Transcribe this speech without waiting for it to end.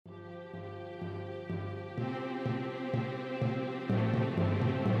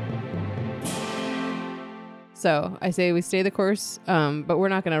So I say we stay the course, but we're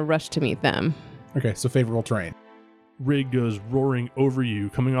not going to rush to meet them. Okay, so favorable terrain. Rig goes roaring over you,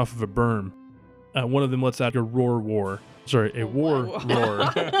 coming off of a berm. One of them lets out a war. Sorry, a war roar.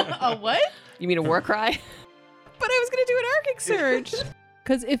 A what? You mean a war cry? But I was going to do an Arctic Surge.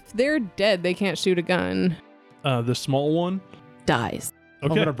 Because if they're dead, they can't shoot a gun. The small one Dies.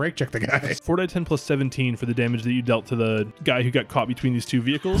 I'm Okay. going to break check the guy. 4d10 plus 17 for the damage that you dealt to the guy who got caught between these two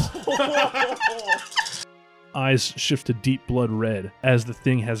vehicles. Eyes shift to deep blood red as the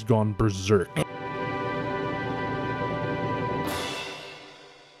thing has gone berserk.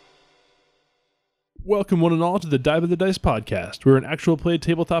 Welcome one and all to the Dive of the Dice podcast. We're an actual play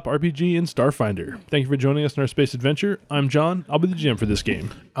tabletop RPG in Starfinder. Thank you for joining us in our space adventure. I'm John. I'll be the GM for this game.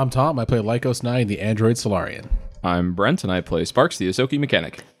 I'm Tom. I play Lycos 9, the android Solarian. I'm Brent, and I play Sparks, the Ahsoka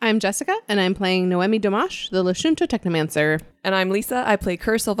mechanic. I'm Jessica, and I'm playing Noemi Domash, the Lashunta Technomancer. And I'm Lisa. I play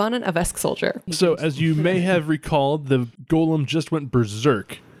Kerr Sylvanan, a Vesk soldier. So, as you may have recalled, the golem just went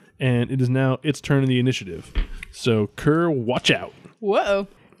berserk, and it is now its turn in the initiative. So, Kerr, watch out. Whoa.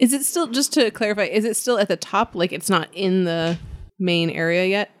 Is it still, just to clarify, is it still at the top? Like it's not in the main area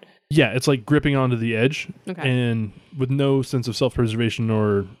yet? Yeah, it's like gripping onto the edge, Okay. and with no sense of self-preservation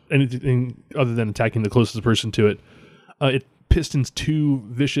or anything other than attacking the closest person to it. It pistons two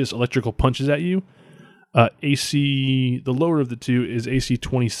vicious electrical punches at you. AC, the lower of the two is AC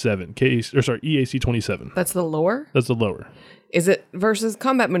 27. EAC 27. That's the lower? That's the lower. Is it versus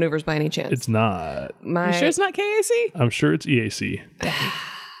combat maneuvers by any chance? It's not. You sure it's not KAC? I'm sure it's EAC.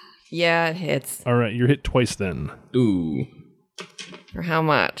 Yeah, it hits. All right, you're hit twice then. Ooh. For how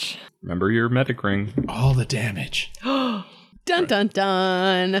much? Remember your medic ring. All the damage. Dun dun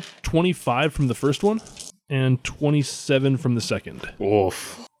dun. 25 from the first one, and 27 from the second.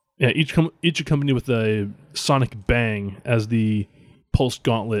 Oof. Yeah, each accompanied with a sonic bang as the pulse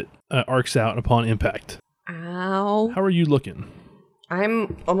gauntlet arcs out upon impact. Ow. How are you looking?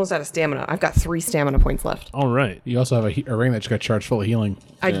 I'm almost out of stamina. I've got 3 stamina points left. All right. You also have a ring that just got charged full of healing.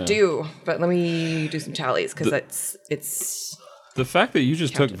 I do, but let me do some tallies because it's The fact that you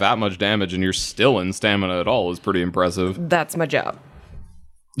just took that much damage and you're still in stamina at all is pretty impressive. that's my job.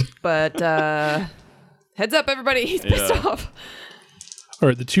 But heads up, everybody! He's pissed off. All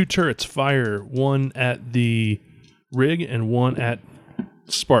right, the two turrets fire, one at the rig and one at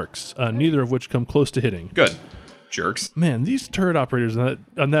Sparks, neither of which come close to hitting. Good. Jerks. Man, these turret operators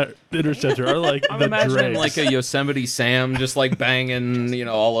on that interceptor are like I'm the imagining dregs. like a Yosemite Sam just like banging,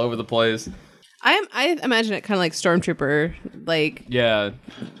 all over the place. I imagine it kind of like Stormtrooper, like Yeah.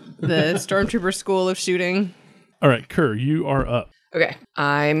 the Stormtrooper school of shooting. All right, Kerr, you are up. Okay,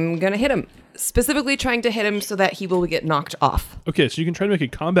 I'm gonna hit him. Specifically trying to hit him so that he will get knocked off. Okay, so you can try to make a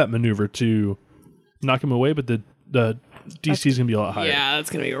combat maneuver to knock him away, but the DC is going to be a lot higher. Yeah, that's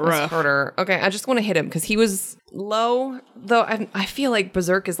going to be That's rough. harder. Okay, I just want to hit him because he was low. Though I feel like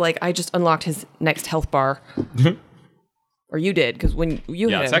Berserk is like I just unlocked his next health bar. Or you did, because when you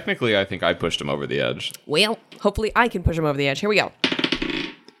Yeah, hit him. technically I think I pushed him over the edge. Well, hopefully I can push him over the edge. Here we go.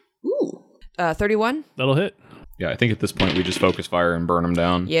 Ooh. 31? That'll hit. Yeah, I think at this point we just focus fire and burn him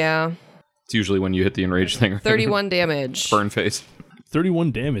down. Yeah. It's usually when you hit the enraged thing. 31 damage. Burn face.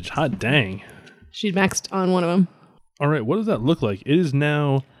 31 damage. Hot dang. She'd maxed on one of them. All right, what does that look like? It is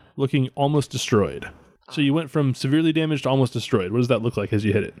now looking almost destroyed. So you went from severely damaged to almost destroyed. What does that look like as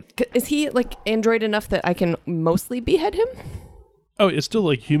you hit it? Is he like android enough that I can mostly behead him? Oh, it's still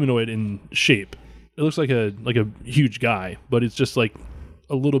like humanoid in shape. It looks like a huge guy, but it's just like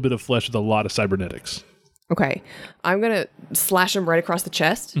a little bit of flesh with a lot of cybernetics. Okay. I'm going to slash him right across the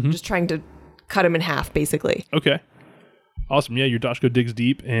chest, just trying to cut him in half, basically. Okay. Awesome. Yeah, your Dashko digs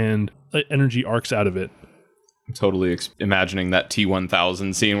deep and energy arcs out of it. I'm totally imagining that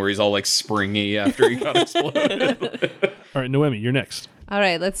T-1000 scene where he's all like springy after he got exploded. All right, Noemi, you're next. All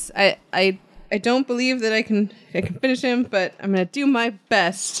right, let's. I don't believe that I can finish him, but I'm gonna do my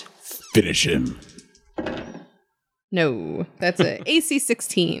best. Finish him. No, that's a AC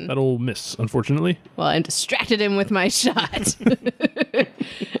 16. That'll miss, unfortunately. Well, I distracted him with my shot.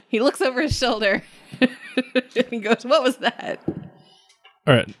 He looks over his shoulder. And he goes, "What was that?"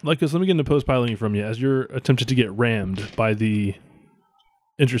 All right, Lycos, let me get into post-piloting from you as you're attempted to get rammed by the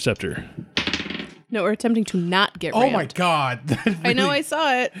interceptor. No, we're attempting to not get Oh rammed. my god. That I know, really- I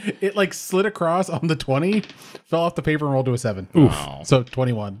saw it. It like slid across on the 20, fell off the paper and rolled to a 7. Wow. So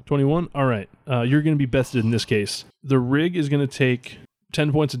 21. 21? All right. You're going to be bested in this case. The rig is going to take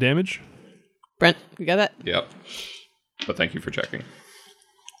 10 points of damage. Brent, you got that? Yep. But thank you for checking.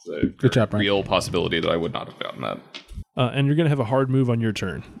 It's a Good job, Brian. real possibility that I would not have gotten that. And you're going to have a hard move on your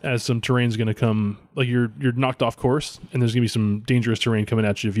turn as some terrain's going to come. Like you're knocked off course, and there's going to be some dangerous terrain coming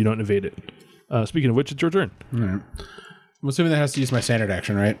at you if you don't evade it. Speaking of which, it's your turn. All right. I'm assuming that has to use my standard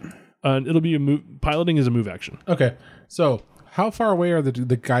action, right? It'll be a move. Piloting is a move action. Okay. So how far away are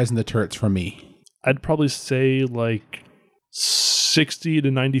the guys in the turrets from me? I'd probably say like 60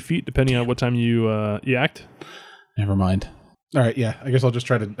 to 90 feet, depending on what time you act. Never mind. All right. Yeah. I guess I'll just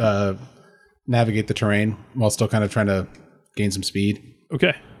try to navigate the terrain while still kind of trying to gain some speed.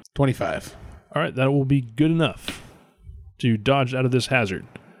 Okay. 25. All right, that will be good enough to dodge out of this hazard.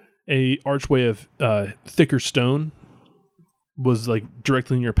 A archway of thicker stone was like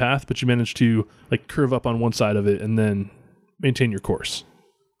directly in your path, but you managed to like curve up on one side of it and then maintain your course.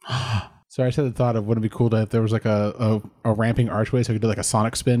 So I just had the thought of wouldn't it be cool to if there was like a ramping archway so I could do like a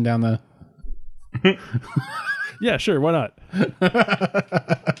sonic spin down the... Yeah, sure, why not?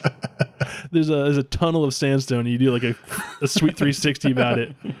 There's a tunnel of sandstone. You do like a sweet 360 about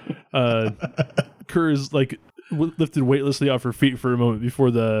it. Kerr is like lifted weightlessly off her feet for a moment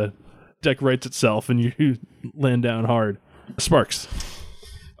before the deck rights itself and you land down hard. Sparks,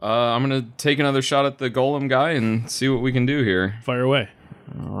 I'm gonna take another shot at the golem guy and see what we can do here. fire away.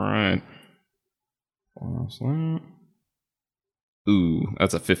 All right. Ooh,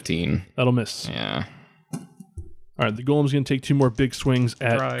 that's a 15. That'll miss. Yeah. All right, the golem's going to take 2 more big swings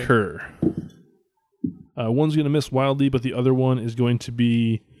at Try. Kerr. One's going to miss wildly, but the other one is going to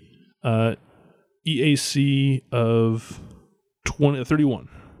be EAC of 31.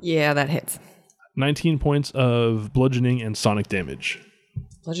 Yeah, that hits. 19 points of bludgeoning and sonic damage.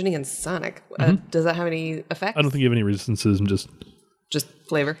 Bludgeoning and sonic. Does that have any effects? I don't think you have any resistances. I'm just... Just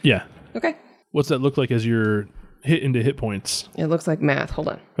flavor. Yeah. Okay. What's that look like as you're hit into hit points? It looks like math. Hold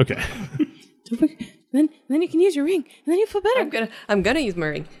on. Okay. Then you can use your ring, and then you feel better. I'm gonna use my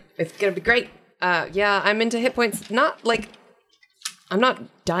ring. It's gonna be great. Yeah, I'm into hit points. Not like I'm not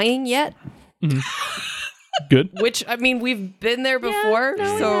dying yet. Good. Which I mean, we've been there before,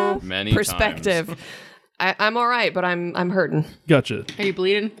 so Many perspective. I'm all right, but I'm hurting. Gotcha. Are you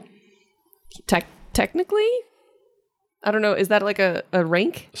bleeding? Technically, I don't know. Is that like a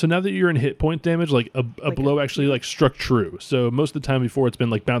rank? So now that you're in hit point damage, like a blow actually like struck true. So most of the time before it's been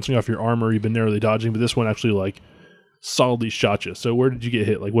like bouncing off your armor, you've been narrowly dodging, but this one actually like solidly shot you. So where did you get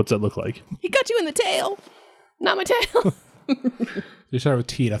hit? Like what's that look like? He got you in the tail. Not my tail. You started with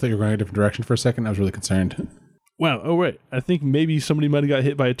Teed. I thought you were going a different direction for a second. I was really concerned. Wow. Oh wait, I think maybe somebody might have got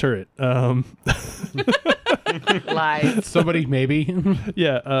hit by a turret. Lies. Somebody, maybe.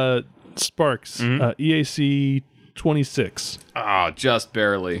 Yeah. Sparks. EAC 26. Ah, just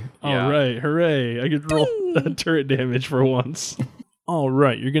barely. Yeah. All right, hooray! I could roll turret damage for once. All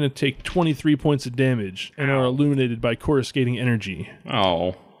right, you're gonna take 23 points of damage and are illuminated by coruscating energy.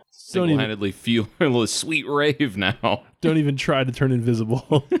 Oh. Single-handedly feel a sweet rave now. Don't even try to turn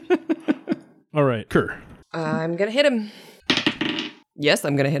invisible. All right, Kerr. I'm gonna hit him. Yes,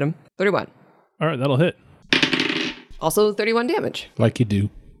 I'm gonna hit him. 31. All right, that'll hit. Also 31 damage. Like you do.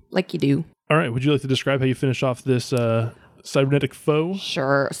 Like you do. All right, would you like to describe how you finish off this cybernetic foe?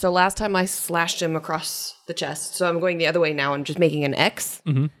 Sure. So last time I slashed him across the chest. So I'm going the other way now. I'm just making an X.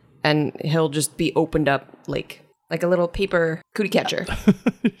 And he'll just be opened up like a little paper cootie catcher.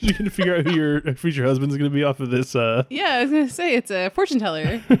 You can figure out who your future husband's going to be off of this. Yeah, I was gonna say it's a fortune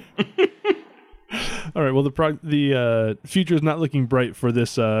teller. All right, well, the future is not looking bright for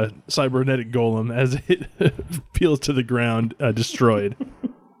this cybernetic golem as it peels to the ground, destroyed.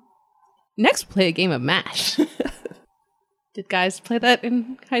 Next, play a game of MASH. Did guys play that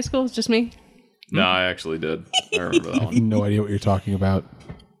in high school? It's just me. No, I actually did. I remember that one. No idea what you're talking about.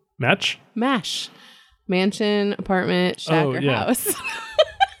 Match? MASH. Mansion, apartment, shack, or yeah. house.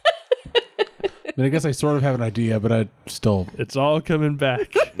 I mean, I guess I sort of have an idea, but I still... It's all coming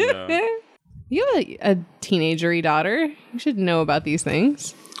back. Yeah. You have a teenagery daughter. You should know about these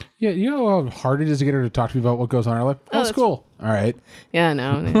things. Yeah, you know how hard it is to get her to talk to me about what goes on in her life? Oh, that's school. All right. Yeah,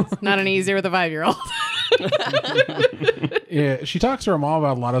 no, it's not any easier with a 5-year-old. Yeah, she talks to her mom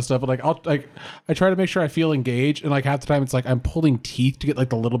about a lot of stuff, but I try to make sure I feel engaged, and like half the time it's like I'm pulling teeth to get like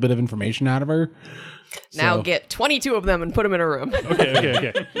the little bit of information out of her. Now So- get 22 of them and put them in a room.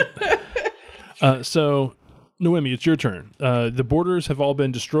 Okay. So, Noemi, it's your turn. The borders have all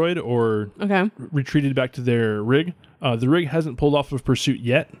been destroyed or Okay. retreated back to their rig. The rig hasn't pulled off of pursuit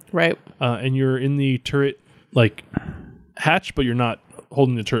yet, Right. and you're in the turret like hatch, but you're not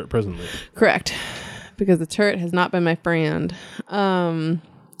holding the turret presently. Correct. Because the turret has not been my friend.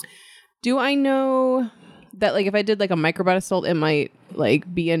 Do I know that like if I did like a microbot assault, it might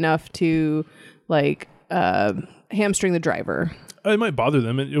like be enough to like hamstring the driver? It might bother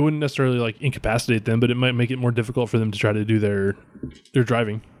them. It wouldn't necessarily like incapacitate them, but it might make it more difficult for them to try to do their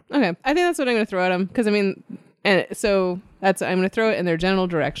driving. Okay. I think that's what I'm going to throw at him. Because I mean, and so I'm going to throw it in their general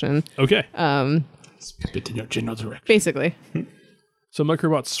direction, Okay. Spit in your general direction. basically. So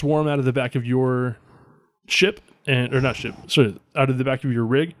microbots swarm out of the back of your ship, out of the back of your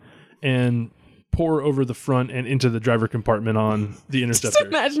rig, and pour over the front and into the driver compartment on the interceptor.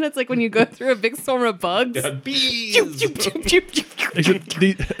 Imagine it's like when you go through a big storm of bugs. Bees.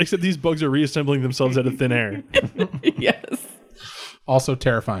 Except these bugs are reassembling themselves out of thin air. Yes. Also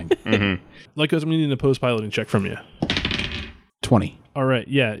terrifying. Lycos, I'm needing a post-piloting check from you. 20. All right,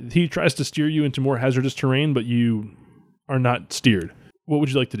 yeah. He tries to steer you into more hazardous terrain, but you are not steered. What would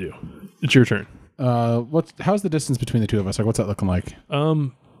you like to do? It's your turn. How's the distance between the two of us? Like, what's that looking like?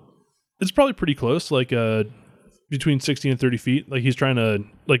 It's probably pretty close, like between 60 and 30 feet. Like he was trying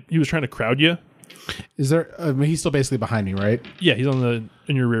to crowd you. Is there? He's still basically behind me, right? Yeah, he's in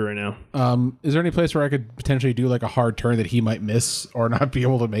your rear right now. Is there any place where I could potentially do like a hard turn that he might miss or not be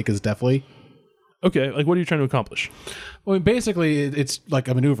able to make as deftly? Okay, like what are you trying to accomplish? Well, basically, it's like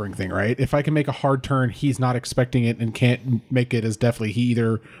a maneuvering thing, right? If I can make a hard turn, he's not expecting it and can't make it as deftly. He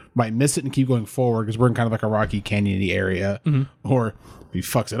either might miss it and keep going forward because we're in kind of like a rocky canyon-y area, or if he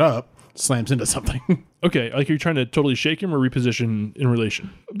fucks it up, slams into something. Okay, like you're trying to totally shake him or reposition in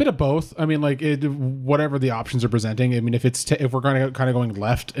relation? A bit of both. I mean, like whatever the options are presenting. I mean, if if we're kind of going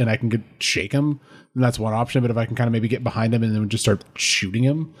left and I can shake him, then that's one option. But if I can kind of maybe get behind him and then just start shooting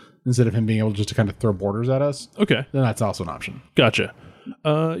him instead of him being able just to kind of throw borders at us, Okay, then that's also an option. gotcha.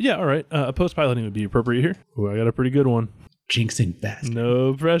 Yeah, all right. A post-piloting would be appropriate here. Ooh, I got a pretty good one. Jinxing bastard.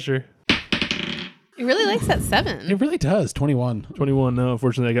 No pressure. He really likes that 7. It really does. 21. 21. No,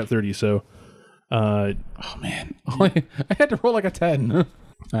 unfortunately, I got 30. So, Oh man, I had to roll like a 10.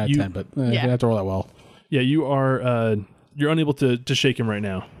 I had 10, but I have to roll that well. yeah, you are you're unable to shake him right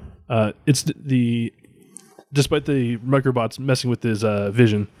now. It's despite the microbots messing with his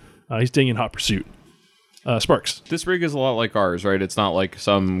vision, he's staying in hot pursuit. Sparks. This rig is a lot like ours, right? It's not like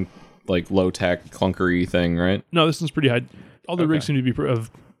some like low tech clunkery thing, right? No, this one's pretty high. All the rigs seem to be of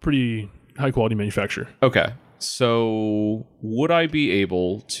pretty high quality manufacture. Okay. So would I be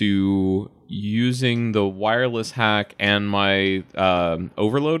able to, using the wireless hack and my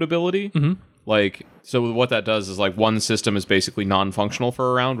overload ability, like, so what that does is like one system is basically non-functional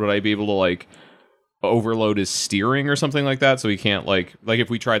for a round. Would I be able to like overload his steering or something like that, so he can't like if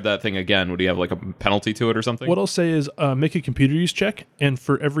we tried that thing again, would he have like a penalty to it or something? What I'll say is make a computer use check, and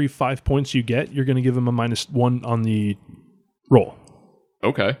for every 5 points you get, you're going to give him a -1 on the roll.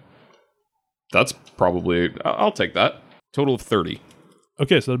 Okay. That's probably, I'll take that. Total of 30.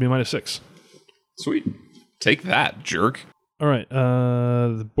 Okay, so that'll be -6. Sweet. Take that, jerk. All right,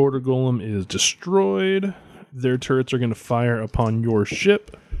 the border golem is destroyed. Their turrets are going to fire upon your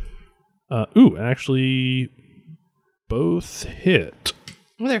ship. Actually, both hit.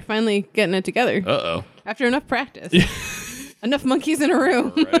 Well, they're finally getting it together Uh-oh. after enough practice. Enough monkeys in a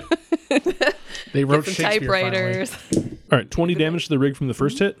room. Right. They wrote Some Shakespeare typewriters. All right, 20 damage to the rig from the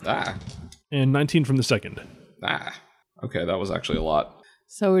first hit, and 19 from the second. Okay, that was actually a lot.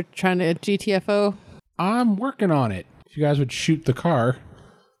 So we're trying to GTFO. Finally. I'm working on it. If you guys would shoot the car.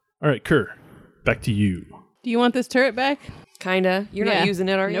 All right, Kerr, back to you. Do you want this turret back? Kinda. You're Yeah. not using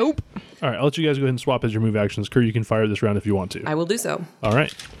it, are you? Nope. All right, I'll let you guys go ahead and swap as your move actions. Kerr, you can fire this round if you want to. I will do so. All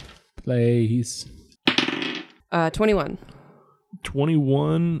right, Please. 21.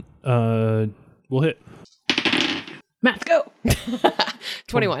 21 will hit. Math, go.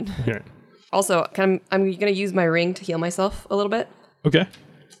 21. Okay. Also, I'm going to use my ring to heal myself a little bit. Okay.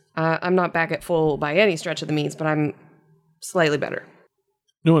 I'm not back at full by any stretch of the means, but I'm slightly better.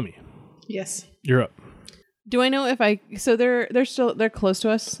 Noemi, Yes. you're up. Do I know if so they're close to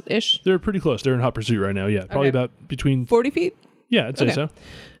us ish? They're pretty close. They're in hot pursuit right now. Yeah, probably Okay. about between. 40 feet? Yeah, I'd say Okay. so.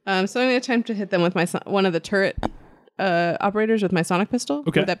 So I'm going to attempt to hit them with one of the turret operators with my sonic pistol.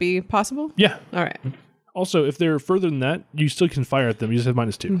 Okay. Would that be possible? Yeah. All right. Also, if they're further than that, you still can fire at them. You just have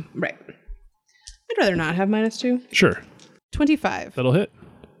 -2. Right. I'd rather not have -2. Sure, 25 that'll hit.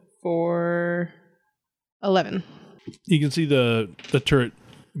 for 11. You can see the turret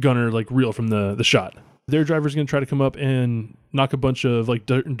gunner like reel from the shot. Their driver's going to try to come up and knock a bunch of like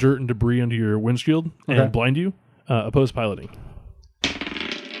dirt and debris onto your windshield and blind you. Opposed piloting.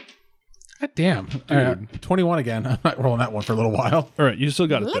 God damn. 21 again. I'm not rolling that one for a little while. All right, you still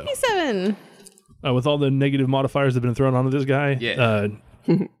got it though. Lucky 7. With all the negative modifiers that have been thrown onto this guy,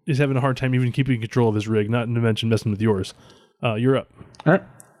 he's having a hard time even keeping control of his rig, not to mention messing with yours. You're up. All right.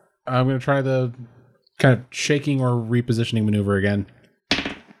 I'm going to try the kind of shaking or repositioning maneuver again.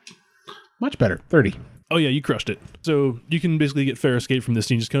 Much better. 30. Oh yeah, you crushed it. So you can basically get fair escape from this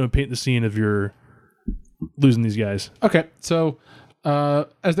scene. Just kind of paint the scene of your losing these guys. Okay. So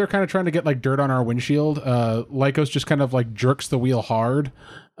As they're kind of trying to get like dirt on our windshield, Lycos just kind of like jerks the wheel hard,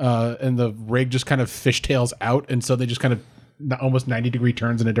 and the rig just kind of fishtails out, and so they just kind of almost 90-degree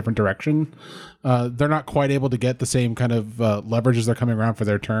turns in a different direction. They're not quite able to get the same kind of leverage as they're coming around for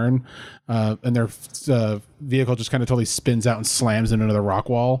their turn, and their vehicle just kind of totally spins out and slams into the rock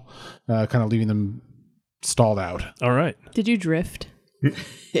wall, kind of leaving them stalled out. All right. Did you drift?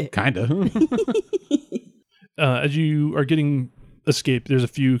 Kind of. As you are getting escape, there's a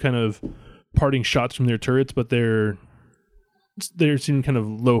few kind of parting shots from their turrets, but they're seeming kind of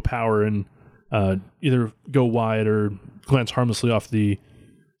low power and either go wide or glance harmlessly off the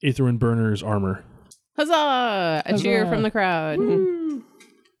Aetherwind Burner's armor. Huzzah! A cheer from the crowd.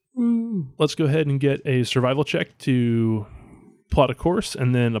 Let's go ahead and get a survival check to plot a course,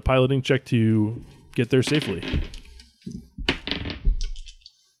 and then a piloting check to get there safely.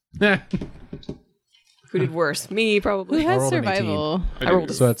 Who did worse? Me, Who probably. has rolled an survival? I rolled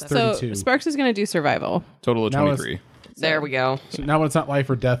a So that's 32. So Sparks is going to do survival. Total of Now it's- 23. There we go. So now when it's not life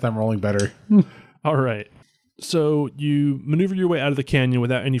or death, I'm rolling better. All right. So you maneuver your way out of the canyon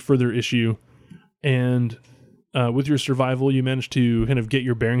without any further issue, and with your survival, you manage to kind of get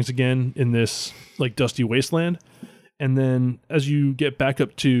your bearings again in this like dusty wasteland. And then as you get back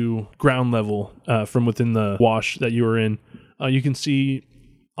up to ground level from within the wash that you were in, you can see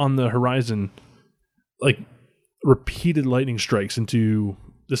on the horizon like repeated lightning strikes into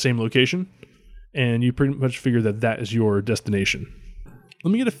the same location, and you pretty much figure that that is your destination.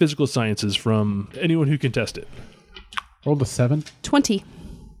 Let me get a physical sciences from anyone who can test it. Rolled a 7. 20.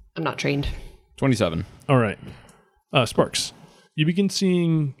 I'm not trained. 27. All right. Sparks. You begin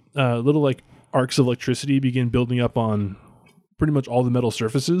seeing little like arcs of electricity begin building up on pretty much all the metal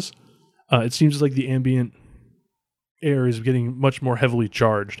surfaces. It seems like the ambient air is getting much more heavily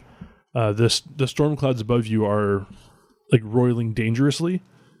charged. The storm clouds above you are like roiling dangerously.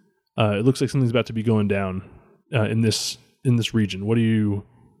 It looks like something's about to be going down in this region. What do you?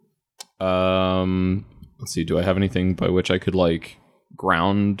 Let's see. Do I have anything by which I could like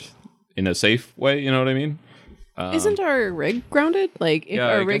ground in a safe way? You know what I mean? Isn't our rig grounded? Like, if Yeah,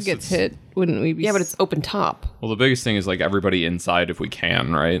 I our rig guess gets it's- hit, wouldn't we be... Yeah, but it's open top. Well, the biggest thing is like everybody inside if we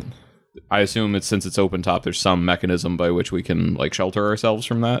can, right? I assume it's since it's open top, there's some mechanism by which we can like shelter ourselves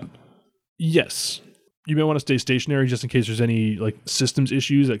from that. Yes. You may want to stay stationary just in case there's any like systems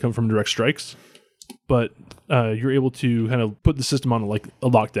issues that come from direct strikes. But you're able to kind of put the system on like a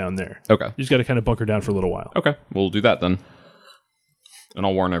lockdown there. Okay. You just got to kind of bunker down for a little while. Okay. We'll do that then. And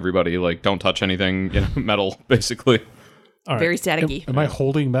I'll warn everybody, like, don't touch anything, metal, basically. All right. Very staticky. Am I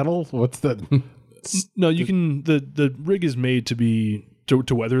holding metal? What's the... No, you can. The rig is made to be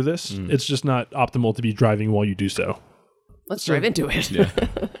to weather this. It's just not optimal to be driving while you do so. Let's drive into it.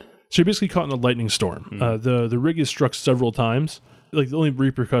 So you're basically caught in a lightning storm. The rig is struck several times. Like the only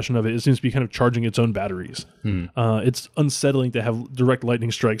repercussion of it, it seems to be kind of charging its own batteries. It's unsettling to have direct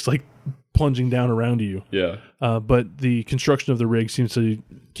lightning strikes like plunging down around you. Yeah. But the construction of the rig seems to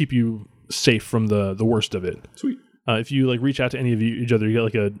keep you safe from the worst of it. Sweet. If you like reach out to any of each other, you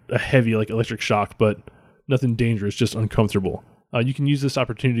get like a heavy like electric shock, but nothing dangerous, just uncomfortable. You can use this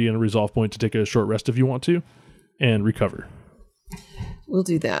opportunity and a resolve point to take a short rest if you want to, and recover. We'll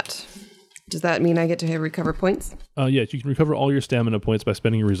do that. Does that mean I get to recover points? Yes, you can recover all your stamina points by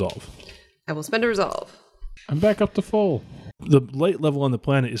spending a resolve. I will spend a resolve. I'm back up to full. The light level on the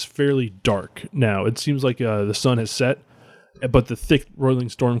planet is fairly dark now. It seems like the sun has set, but the thick rolling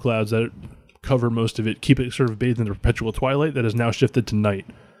storm clouds that cover most of it keep it sort of bathed in the perpetual twilight that has now shifted to night.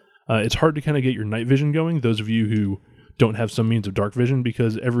 It's hard to kind of get your night vision going, those of you who don't have some means of dark vision,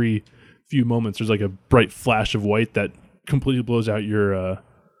 because every few moments there's like a bright flash of white that completely blows out your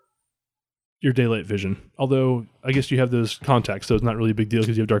daylight vision. Although I guess you have those contacts, so it's not really a big deal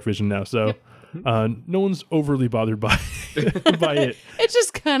because you have dark vision now. So no one's overly bothered by by it. It's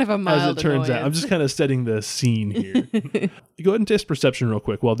just kind of a mild As it turns out, I'm annoyance. just kind of setting the scene here. Go ahead and test perception real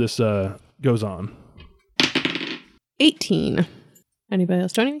quick while this goes on. 18. Anybody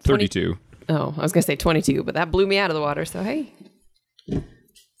else joining me? 32. Oh, I was going to say 22, but that blew me out of the water, so hey.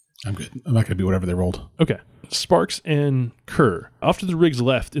 I'm good. I'm not going to be whatever they rolled. Okay. Sparks and Kerr. Off to the rig's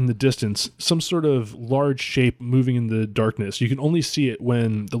left in the distance, some sort of large shape moving in the darkness. You can only see it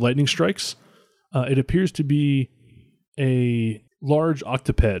when the lightning strikes. It appears to be a large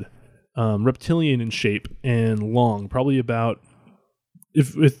octoped, reptilian in shape and long, probably about...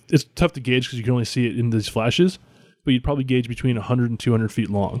 If it's tough to gauge because you can only see it in these flashes, but you'd probably gauge between 100 and 200 feet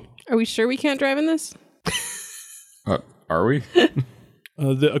long. Are we sure we can't drive in this? Are we?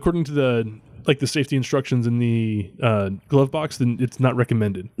 According to the safety instructions in the glove box, then it's not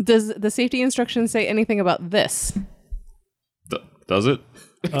recommended. Does the safety instructions say anything about this? the Does it?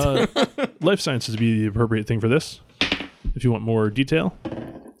 Life sciences would be the appropriate thing for this. If you want more detail.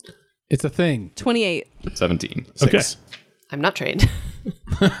 It's a thing. 28. 17. Okay. 6. I'm not trained.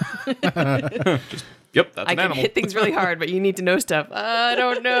 Yep, that's I an can animal. hit things really hard, but you need to know stuff. I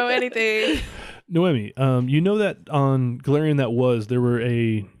don't know anything. Noemi, you know that on Galarian there were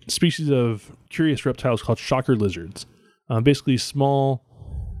a species of curious reptiles called shocker lizards. Basically small.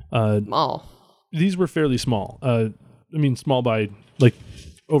 Small. These were fairly small. Small by like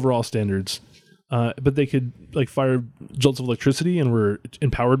overall standards. But they could like fire jolts of electricity and were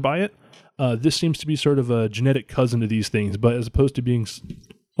empowered by it. This seems to be sort of a genetic cousin to these things, but as opposed to being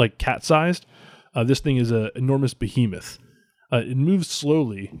like cat-sized, this thing is an enormous behemoth. It moves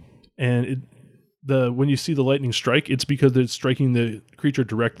slowly, and when you see the lightning strike, it's because it's striking the creature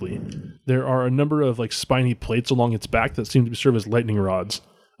directly. There are a number of like spiny plates along its back that seem to serve as lightning rods.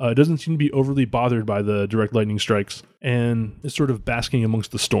 It doesn't seem to be overly bothered by the direct lightning strikes, and is sort of basking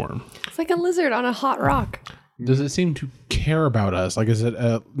amongst the storm. It's like a lizard on a hot rock. Does it seem to care about us? Like, is it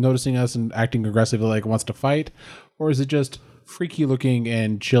noticing us and acting aggressively like it wants to fight? Or is it just freaky looking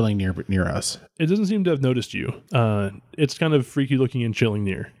and chilling near us? It doesn't seem to have noticed you. It's kind of freaky looking and chilling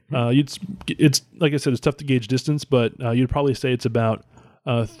near. It's like I said, it's tough to gauge distance, but you'd probably say it's about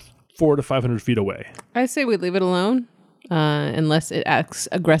 400 to 500 feet away. I say we leave it alone unless it acts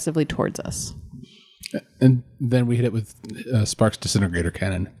aggressively towards us. And then we hit it with Spark's disintegrator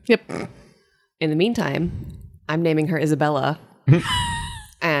cannon. Yep. In the meantime, I'm naming her Isabella.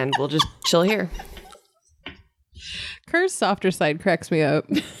 And we'll just chill here. Kerr's softer side cracks me up.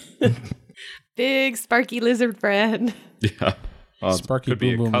 Big sparky lizard friend. Yeah. Sparky could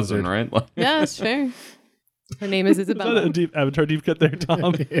be Boom a Boom cousin, Lizard. right? Yeah, that's fair. Her name is Is that Isabella. a deep Avatar deep cut there,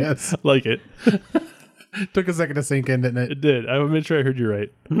 Tom? Yes. Like it. Took a second to sink in, didn't it? It did. I made sure I heard you right.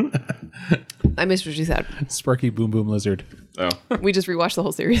 I missed what you said. Sparky Boom Boom Lizard. Oh. We just rewatched the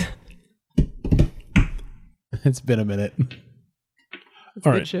whole series. It's been a minute.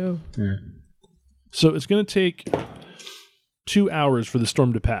 All right. Show. So it's going to take 2 hours for the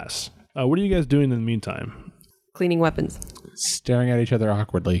storm to pass. What are you guys doing in the meantime? Cleaning weapons. Staring at each other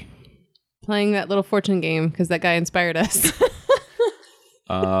awkwardly. Playing that little fortune game because that guy inspired us.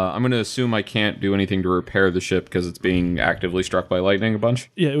 I'm going to assume I can't do anything to repair the ship because it's being actively struck by lightning a bunch.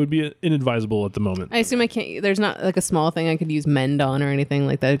 Yeah, it would be inadvisable at the moment. I assume I can't. There's not like a small thing I could use mend on or anything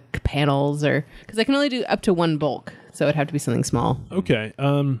like the panels or because I can only do up to one bulk, so it'd have to be something small. Okay.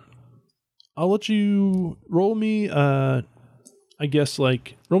 I'll let you roll me. I guess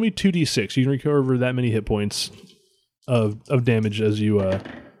like roll me 2d6. You can recover that many hit points of damage as you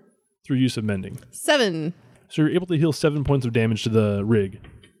through use of mending. 7. So you're able to heal 7 points of damage to the rig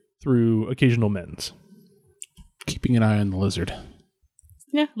through occasional mends. Keeping an eye on the lizard.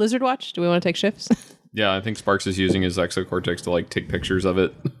 Yeah, lizard watch. Do we want to take shifts? Yeah, I think Sparks is using his exocortex to like take pictures of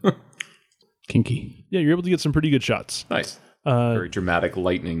it. Kinky. Yeah, you're able to get some pretty good shots. Nice. Very dramatic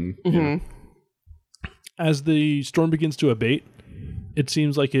lightning. you know. As the storm begins to abate, it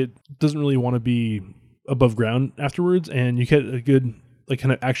seems like it doesn't really want to be above ground afterwards, and you get a good like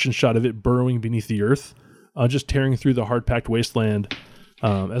kind of action shot of it burrowing beneath the earth, just tearing through the hard-packed wasteland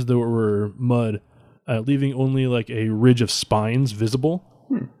as though it were mud, leaving only like a ridge of spines visible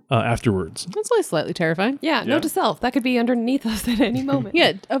afterwards. That's only slightly terrifying. Yeah, note to self. That could be underneath us at any moment.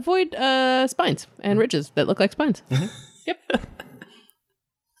 Yeah, avoid spines and ridges that look like spines. Yep.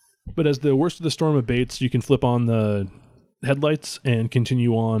 But as the worst of the storm abates, you can flip on the headlights and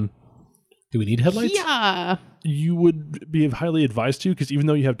continue on. Do we need headlights? Yeah. You would be highly advised to, because even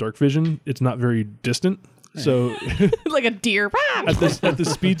though you have dark vision, it's not very distant. So Like a deer. at the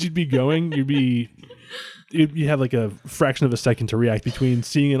speeds you'd be going, you have like a fraction of a second to react between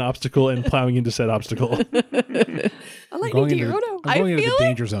seeing an obstacle and plowing into said obstacle. A lightning deer. Oh no. I'm going into the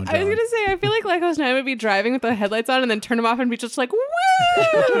danger zone. I was John. going to say, I feel like Lycos and I would be driving with the headlights on and then turn them off and be just like, woo!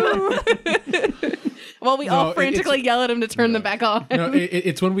 While we all frantically yell at him to turn them back on. No,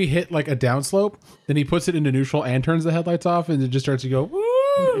 it's when we hit like a downslope, then he puts it into neutral and turns the headlights off, and it just starts to go, woo!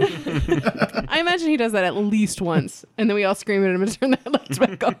 I imagine he does that at least once, and then we all scream at him to turn the headlights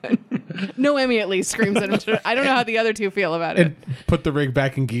back on. Noemi at least screams at him. I don't know how the other two feel about it. And put the rig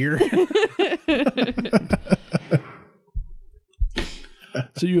back in gear.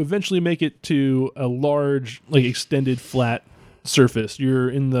 So you eventually make it to a large, like extended flat surface. You're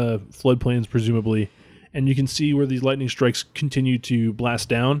in the floodplains, presumably, and you can see where these lightning strikes continue to blast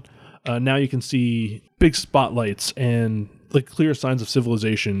down. Now you can see big spotlights and like clear signs of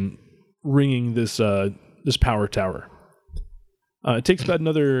civilization ringing this this power tower. It takes about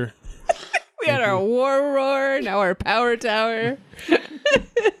another. We had our war roar, now our power tower.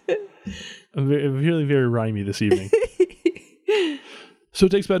 I'm really very rhymey this evening. So it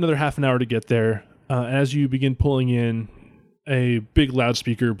takes about another half an hour to get there. As you begin pulling in, a big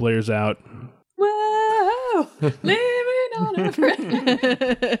loudspeaker blares out. Whoa, living on a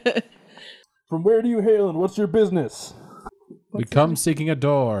prayer. From where do you hail and what's your business? We come seeking a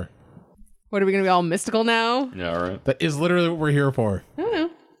door. What, are we going to be all mystical now? Yeah, all right. That is literally what we're here for. I don't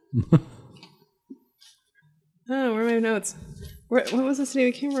know. Oh, where are my notes? What was the city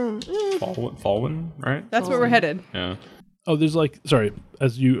we came from? Fallen, right? That's where we're headed. Yeah. Oh, there's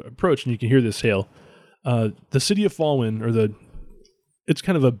as you approach and you can hear this hail, the city of Falwyn, it's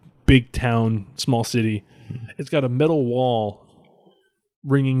kind of a big town, small city. It's got a metal wall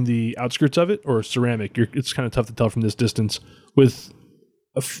ringing the outskirts of it, or ceramic. It's kind of tough to tell from this distance, with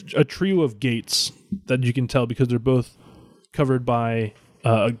a trio of gates that you can tell because they're both covered by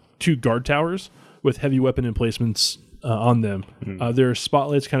 2 guard towers with heavy weapon emplacements on them. There are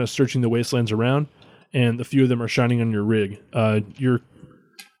spotlights kind of searching the wastelands around, and a few of them are shining on your rig. You're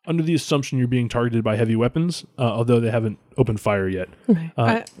under the assumption you're being targeted by heavy weapons, although they haven't opened fire yet.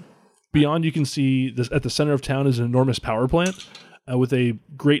 Okay. Beyond, you can see this, at the center of town is an enormous power plant with a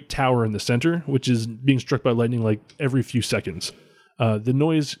great tower in the center, which is being struck by lightning like every few seconds. The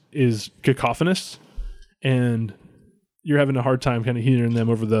noise is cacophonous, and you're having a hard time kind of hearing them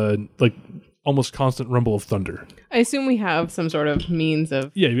over the almost constant rumble of thunder. I assume we have some sort of means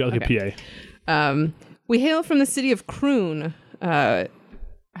of... Yeah, you got a PA. We hail from the city of Kroon.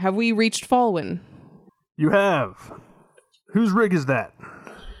 Have we reached Falwyn? You have. Whose rig is that?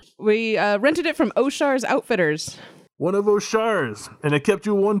 We rented it from Oshar's Outfitters. One of Oshar's, and it kept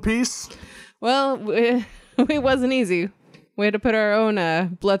you in one piece? Well, it wasn't easy. We had to put our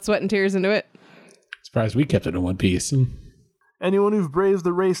own blood, sweat, and tears into it. Surprised we kept it in one piece. Anyone who's braved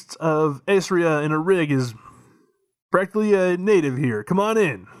the wastes of Aesria in a rig is practically a native here. Come on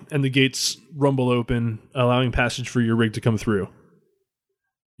in. And the gates rumble open, allowing passage for your rig to come through.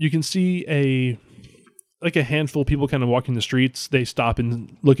 You can see a handful of people kind of walking the streets. They stop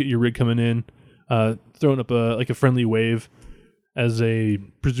and look at your rig coming in, throwing up a friendly wave as a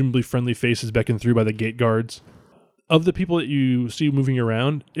presumably friendly face is beckoned through by the gate guards. Of the people that you see moving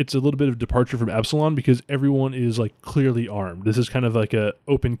around, it's a little bit of departure from Absalon because everyone is clearly armed. This is kind of like a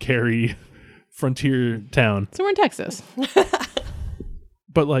open carry frontier town. So we're in Texas.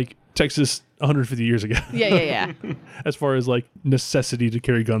 But Texas 150 years ago. Yeah. As far as necessity to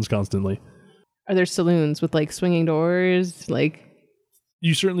carry guns constantly. Are there saloons with swinging doors?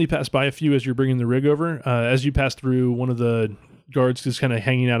 You certainly pass by a few as you're bringing the rig over. As you pass through, one of the guards is kind of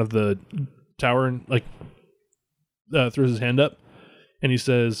hanging out of the tower and throws his hand up, and he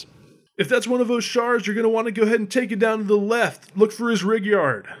says, "If that's one of those shards, you're going to want to go ahead and take it down to the left. Look for his rig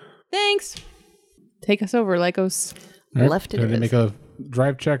yard." Thanks. Take us over, Lycos. Left it Do I need to is. make a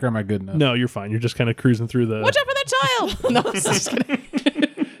drive check, or am I good enough? No, you're fine. You're just kind of cruising through the... Watch out for that child! No, I'm just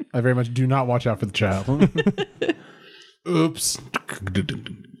kidding. I very much do not watch out for the child. Oops.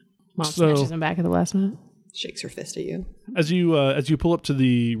 Mom So- snatches him back at the last minute. Shakes her fist at you. As you pull up to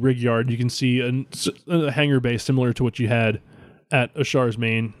the rig yard, you can see a hangar bay similar to what you had at Oshar's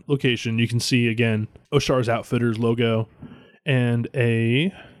main location. You can see, again, Oshar's Outfitters logo, and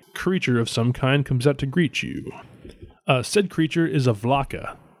a creature of some kind comes out to greet you. Said creature is a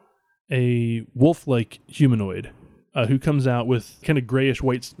Vlaka, a wolf-like humanoid, who comes out with kind of grayish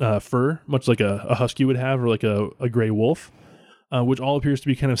white fur, much like a husky would have, or like a gray wolf, which all appears to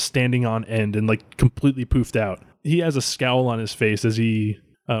be kind of standing on end and completely poofed out. He has a scowl on his face as he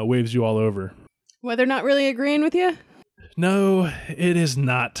waves you all over. Well, they're not really agreeing with you? No, it is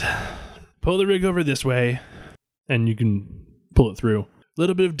not. Pull the rig over this way, and you can pull it through.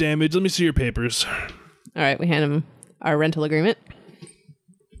 Little bit of damage. Let me see your papers. All right, we hand him our rental agreement.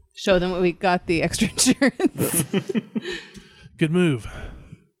 Show them what we got, the extra insurance. Good move.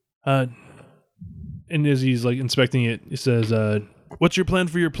 And as he's inspecting it, he says, "What's your plan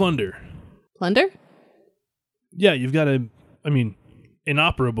for your plunder?" Plunder? Yeah, you've got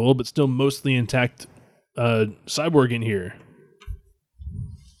inoperable but still mostly intact cyborg in here.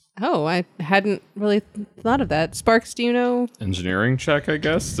 Oh, I hadn't really thought of that. Sparks, do you know Engineering check, I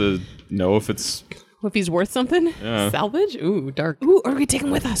guess, to know if it's... if he's worth something? Yeah. Salvage? Ooh, dark. Ooh, or we take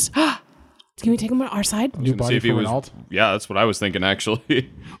him with us. Can we take him on our side? New See body if he for was... Renault. Yeah, that's what I was thinking, actually.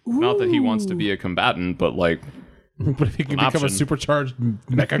 Not that he wants to be a combatant, but But if he can become option. a supercharged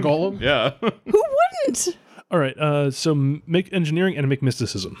mecha golem? yeah. Who wouldn't? All right, so make engineering and make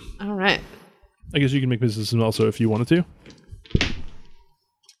mysticism. All right. I guess you can make mysticism also if you wanted to.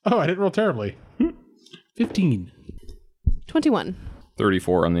 Oh, I didn't roll terribly. 15. 21.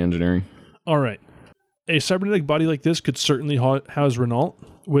 34 on the engineering. All right. A cybernetic body like this could certainly house Renault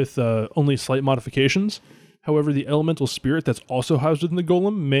with only slight modifications, However, the elemental spirit that's also housed within the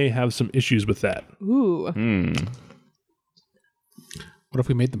golem may have some issues with that. Ooh, What if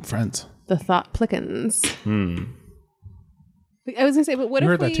we made them friends? the thought plickens. I was gonna say, but what You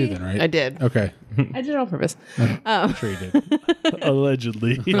if heard that we? too, then, right? I did. Okay. I did it on purpose. I'm sure you did.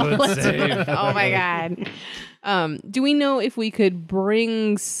 Allegedly. Oh my god. Do we know if we could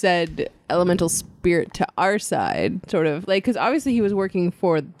bring said elemental spirit to our side, sort of like, because obviously he was working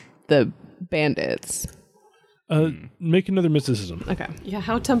for the bandits. Make another mysticism. Okay, Yeah,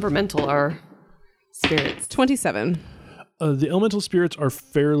 how temperamental are spirits? 27. The elemental spirits are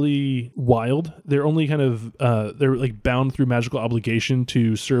fairly wild. They're only kind of they're like bound through magical obligation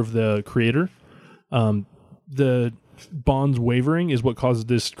to serve the creator. The bond's wavering is what causes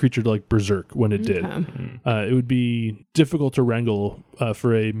this creature to like berserk when it did. It would be difficult to wrangle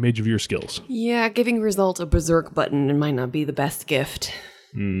for a mage of your skills. Yeah, giving Result a berserk button might not be the best gift.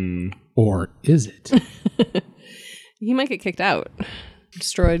 Or is it? He might get kicked out,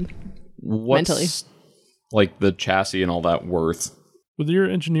 destroyed. What's Mentally. like the chassis and all that worth? With your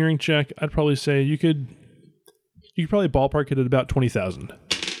engineering check, I'd probably say you could probably ballpark it at about 20,000.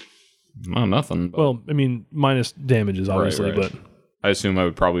 Oh, nothing. But Well, I mean, minus damages, obviously, right. but I assume I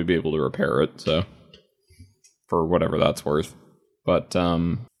would probably be able to repair it. So for whatever that's worth. But how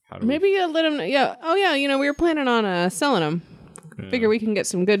do Maybe you let him. Yeah. Oh yeah. You know, we were planning on selling them. Figure we can get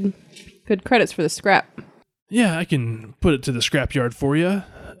some good credits for the scrap. yeah, I can put it to the scrapyard for you.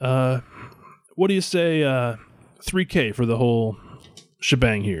 What do you say? $3,000 for the whole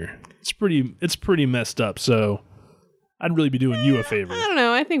shebang here. It's pretty messed up. So I'd really be doing you a favor. I don't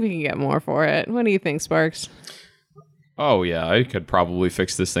know. I think we can get more for it. What do you think, Sparks? Oh yeah, I could probably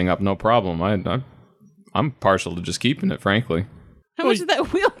fix this thing up, no problem. I'm partial to just keeping it, frankly. How much is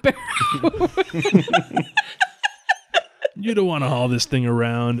that wheelbarrow? You don't want to haul this thing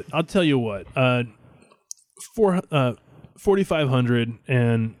around. I'll tell you what. 4,500,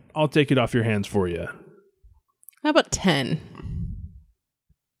 and I'll take it off your hands for you. How about 10?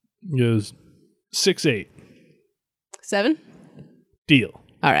 He goes 6-8. 7? Deal.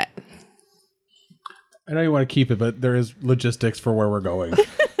 All right. I know you want to keep it, but there is logistics for where we're going.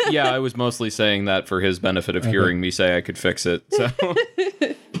 Yeah, I was mostly saying that for his benefit of hearing me say I could fix it. So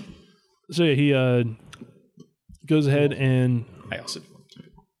So yeah, he goes ahead and I also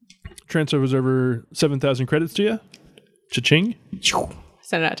transfers over 7,000 credits to you. Cha-ching.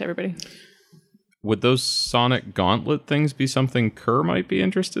 Send it out to everybody. would those Sonic Gauntlet things be something Kerr might be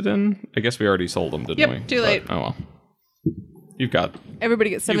interested in? I guess we already sold them, didn't Yep, we? too late. Oh well. You've got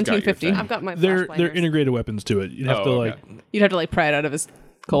Everybody gets You've got your 1750. thing. I've got my They're flashbangers. integrated weapons to it. You'd have to okay. You'd have to like pry it out of his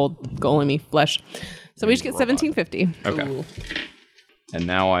cold, golemy flesh. So we each get 1750. Okay. And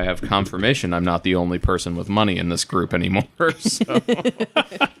now I have confirmation I'm not the only person with money in this group anymore. So.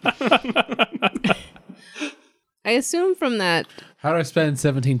 I assume from that. How do I spend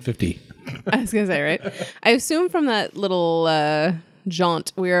 1750? I was gonna say, right? I assume from that little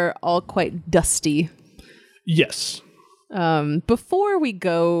jaunt, we're all quite dusty. Yes. Before we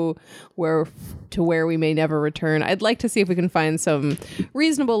go where we may never return, I'd like to see if we can find some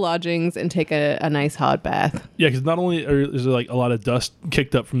reasonable lodgings and take a nice hot bath. Yeah, because not only is there like a lot of dust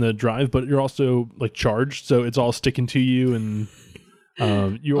kicked up from the drive, but you're also like charged, so it's all sticking to you, and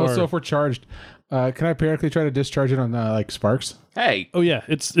you are. So if we're charged, can I periodically try to discharge it on like sparks? Hey, Oh yeah,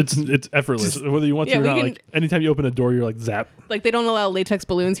 it's effortless. Whether you want to Yeah, or we not, can- like anytime you open a door, you're like zap. Like they don't allow latex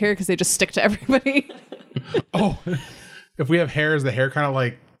balloons here because they just stick to everybody. Oh, if we have hairs, the hair kind of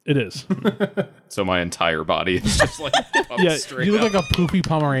like It is. so my entire body is just like pumped Yeah, straight you look up. like a poopy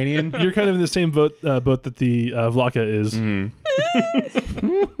Pomeranian. You're kind of in the same boat that the Vlaka is.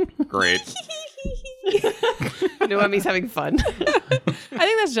 Great. Noemi's having fun. I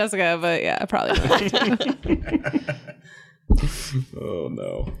think that's Jessica, but yeah, probably not. Oh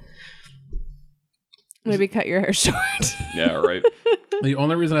no. Maybe cut your hair short. Yeah, right. The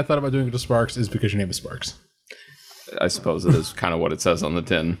only reason I thought about doing it to Sparks is because your name is Sparks. I suppose it is kind of what it says on the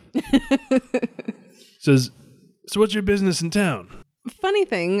tin. Says, so what's your business in town? Funny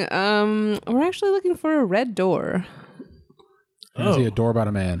thing, we're actually looking for a red door. I see a door about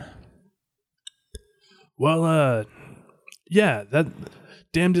a man. Well, yeah, that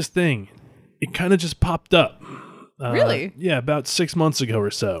damnedest thing. It kind of just popped up. Really? Yeah, about 6 months ago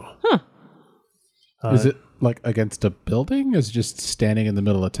or so. Is it like against a building? Is it just standing in the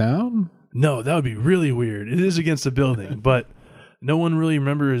middle of town? No, that would be really weird. It is against a building, but no one really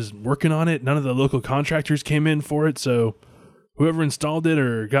remembers working on it. None of the local contractors came in for it, so whoever installed it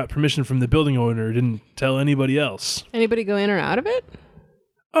or got permission from the building owner didn't tell anybody else. Anybody go in or out of it?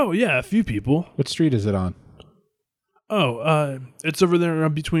 Oh, yeah, a few people. What street is it on? Oh, it's over there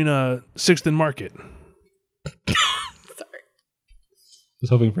between 6th and Market. was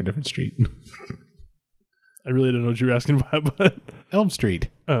hoping for a different street. I really don't know what you were asking about, but Elm Street.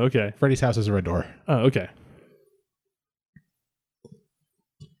 oh, okay. Freddy's house has a red door. Oh, okay.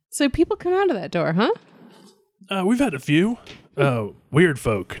 So people come out of that door, huh? We've had a few weird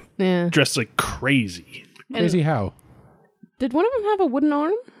folk Yeah. dressed like crazy. Crazy how? Did one of them have a wooden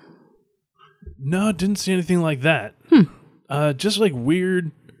arm? No, didn't see anything like that. Just like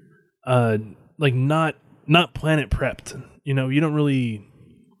weird, like not planet prepped. You know, you don't really.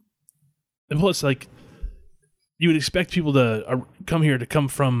 And plus, like, you would expect people to come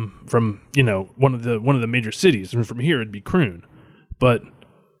from you know one of the major cities, and from here it'd be Kroon, but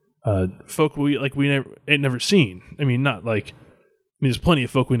folk we ain't never seen. I mean, not like. I mean, there's plenty of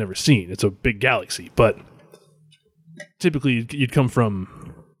folk we never seen. It's a big galaxy, but typically you'd come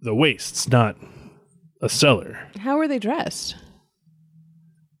from the wastes, not a cellar. How were they dressed?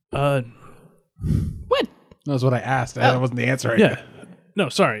 What? That was what I asked. That wasn't the answer. Yeah. No,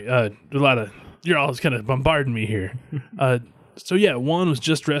 sorry. You're all kind of bombarding me here. So yeah, one was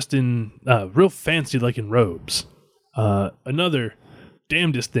just dressed in real fancy looking robes. Another,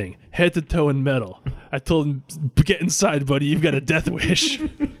 damnedest thing, head to toe in metal. I told him, get inside, buddy. You've got a death wish.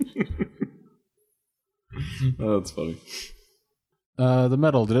 Oh, that's funny. The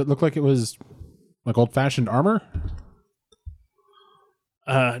metal, did it look like it was like old-fashioned armor?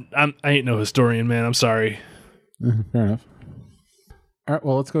 I ain't no historian, man. I'm sorry. Fair enough. All right,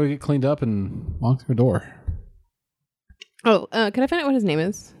 well, let's go get cleaned up and walk through a door. Oh, can I find out what his name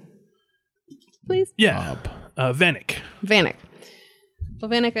is? Please? Yeah. Vanek. Vanek.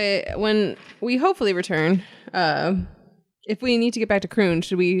 Well, Vanek, when we hopefully return, if we need to get back to Kroon,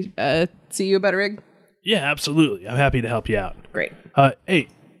 should we see you about a rig? Yeah, absolutely. I'm happy to help you out. Great. Hey,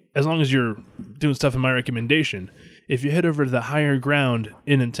 as long as you're doing stuff in my recommendation, if you head over to the Higher Ground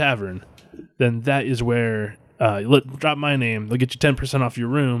Inn and Tavern, then that is where drop my name. They'll get you 10% off your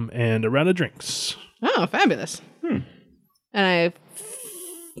room and a round of drinks. Oh, fabulous. And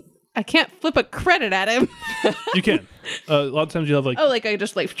I can't flip a credit at him. You can. A lot of times you have like... Oh, like I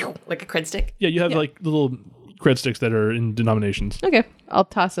just like Like a cred stick. Yeah, you have like little cred sticks that are in denominations. Okay. I'll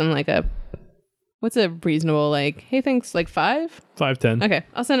toss him like a... What's a reasonable, like, hey, thanks, like 5? 5, 10. Okay.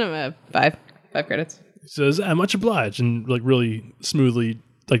 I'll send him a 5. 5 credits. He says, much obliged, and like really smoothly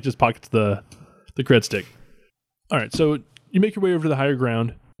like just pockets the cred stick. All right, so you make your way over to the Higher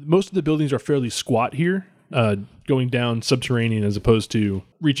Ground. Most of the buildings are fairly squat here, going down subterranean as opposed to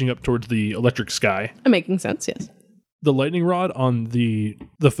reaching up towards the electric sky. Making sense, yes. The lightning rod on the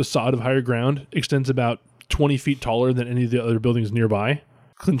facade of Higher Ground extends about 20 feet taller than any of the other buildings nearby,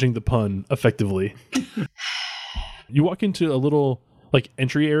 clinching the pun effectively. You walk into a little like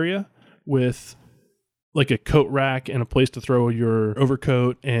entry area with like a coat rack and a place to throw your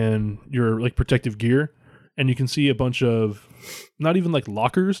overcoat and your like protective gear. And you can see a bunch of not even like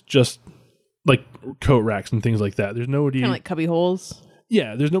lockers, just like coat racks and things like that. There's nobody Kind of like cubby holes.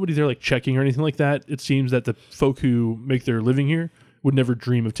 Yeah, there's nobody there like checking or anything like that. It seems that the folk who make their living here would never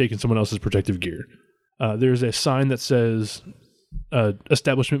dream of taking someone else's protective gear. There's a sign that says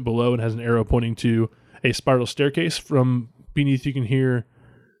establishment below and has an arrow pointing to a spiral staircase. From beneath you can hear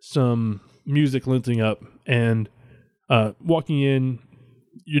some music linting up, and walking in,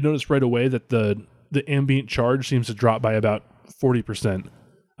 you notice right away that the ambient charge seems to drop by about 40%.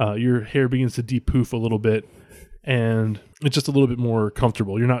 Your hair begins to depoof a little bit, and it's just a little bit more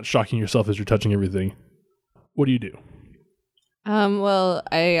comfortable. You're not shocking yourself as you're touching everything. What do you do? Well,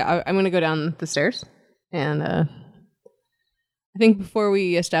 I'm going to go down the stairs, and I think before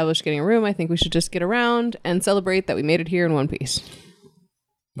we establish getting a room, I think we should just get around and celebrate that we made it here in one piece.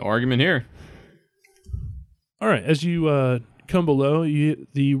 No argument here. All right, as you come below,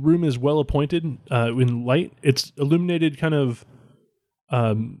 the room is well appointed in light. It's illuminated kind of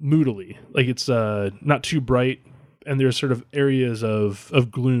moodily, like it's not too bright, and there's sort of areas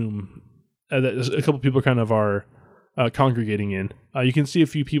of gloom that a couple people kind of are congregating in. You can see a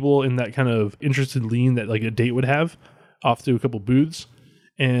few people in that kind of interested lean that like a date would have off to a couple booths,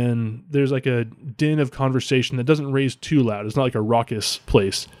 and there's like a din of conversation that doesn't raise too loud. It's not like a raucous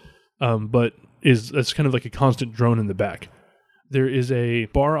place, but it's kind of like a constant drone in the back. There is a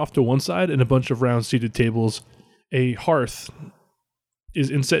bar off to one side and a bunch of round seated tables. A hearth is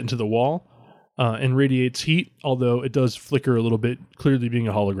inset into the wall and radiates heat, although it does flicker a little bit, clearly being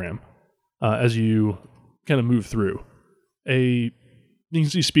a hologram as you kind of move through. You can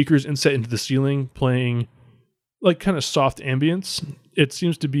see speakers inset into the ceiling playing like kind of soft ambience. It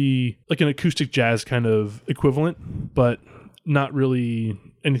seems to be like an acoustic jazz kind of equivalent, but not really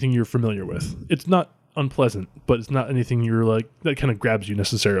anything you're familiar with. It's not unpleasant, but it's not anything you're like that kind of grabs you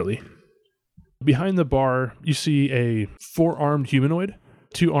necessarily. Behind the bar, you see a 4-armed humanoid.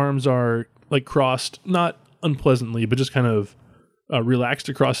 2 arms are like crossed, not unpleasantly, but just kind of relaxed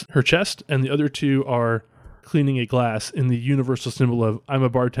across her chest, and the other 2 are cleaning a glass in the universal symbol of I'm a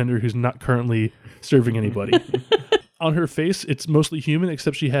bartender who's not currently serving anybody. On her face, it's mostly human,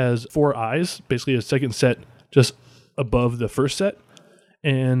 except she has 4 eyes, basically a second set just above the first set,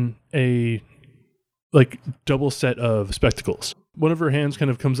 and a like double set of spectacles. One of her hands kind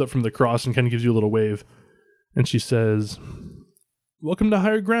of comes up from the cross and kind of gives you a little wave, and she says, "Welcome to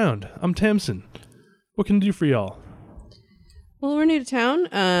Higher Ground. I'm Tamsin. What can I do for y'all?" Well, we're new to town.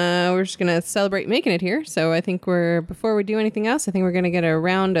 We're just going to celebrate making it here. So I think before we do anything else, I think we're going to get a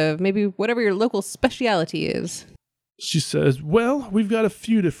round of maybe whatever your local speciality is. She says, "Well, we've got a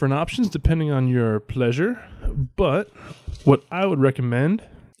few different options depending on your pleasure, but what I would recommend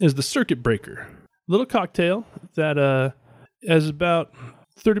is the Circuit Breaker. Little cocktail that has about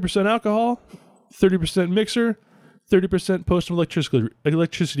 30% alcohol, 30% mixer, 30%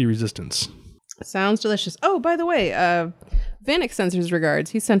 post-electricity resistance." Sounds delicious. Oh, by the way, Vanek sends his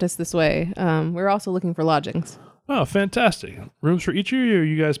regards. He sent us this way. We're also looking for lodgings. Oh, fantastic. Rooms for each of you, or are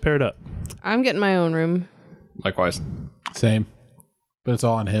you guys paired up? I'm getting my own room. Likewise. Same. But it's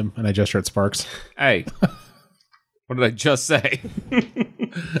all on him, and I gesture at Sparks. Hey. What did I just say?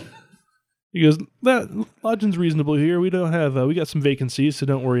 He goes, "That lodging's reasonable here. We don't have, we got some vacancies, so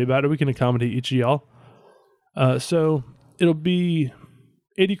don't worry about it. We can accommodate each of y'all. So it'll be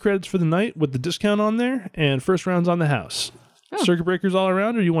 80 credits for the night with the discount on there, and first round's on the house. Oh. Circuit breakers all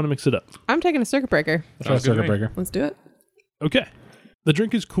around, or you want to mix it up?" I'm taking a circuit breaker. Try Sounds good to Circuit me. Breaker. Let's do it. Okay. The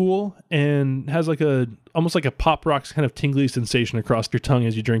drink is cool and has like almost like a Pop Rocks kind of tingly sensation across your tongue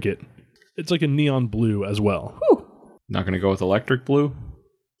as you drink it. It's like a neon blue as well. Whew. Not going to go with electric blue?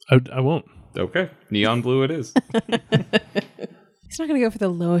 I won't. Okay. Neon blue it is. He's not going to go for the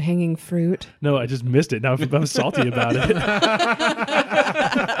low-hanging fruit. No, I just missed it. Now I'm salty about it.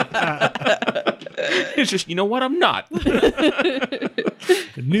 It's just, you know what? I'm not.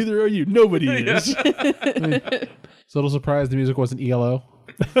 Neither are you. Nobody is. So little surprised the music wasn't ELO.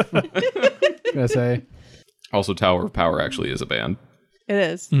 Gonna say. Also, Tower of Power actually is a band. It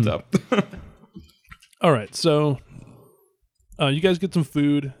is. So. All right, so you guys get some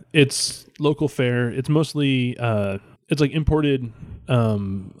food. It's local fare. It's mostly it's like imported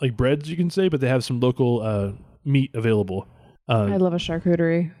like breads, you can say, but they have some local meat available. I love a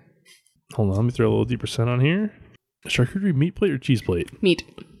charcuterie. Hold on, let me throw a little deeper set on here. Charcuterie meat plate or cheese plate? Meat.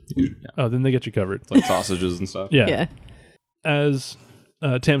 Oh, then they get you covered. Like sausages and stuff. Yeah. Yeah. As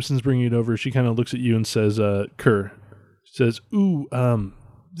Tamsin's bringing it over, she kind of looks at you and says, Kerr, she says, "Ooh,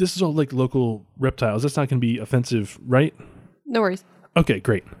 this is all like local reptiles. That's not going to be offensive, right?" No worries. Okay,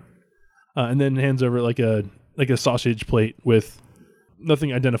 great. And then hands over like a sausage plate with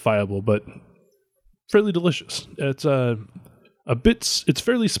nothing identifiable, but fairly delicious. It's it's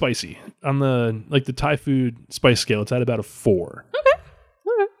fairly spicy on the Thai food spice scale. It's at about a 4.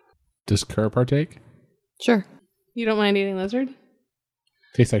 Does Kerr partake? Sure. You don't mind eating lizard?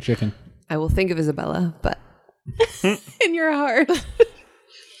 Tastes like chicken. I will think of Isabella, but In your heart.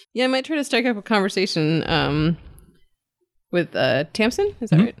 Yeah, I might try to strike up a conversation with Tamsin, is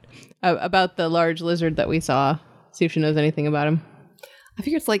that right? About the large lizard that we saw. See if she knows anything about him. I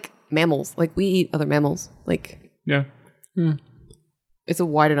figure it's like mammals. Like we eat other mammals. Like Yeah. it's a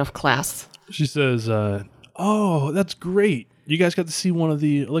wide enough class. She says, "Oh, that's great. You guys got to see one of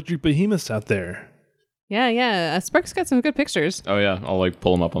the electric behemoths out there." Yeah. Sparks got some good pictures. Oh, yeah. I'll like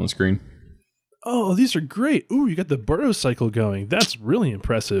pull them up on the screen. "Oh, these are great. Ooh, you got the burrow cycle going. That's really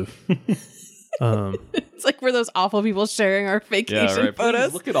impressive." It's like we're those awful people sharing our vacation photos.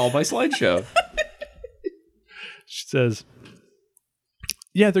 Please look at all my slideshow. She says,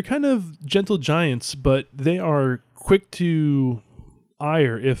 "Yeah, they're kind of gentle giants, but they are quick to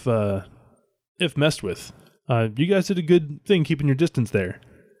ire if messed with. You guys did a good thing keeping your distance there.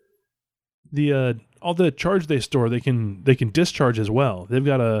 All the charge they store, they can discharge as well. They've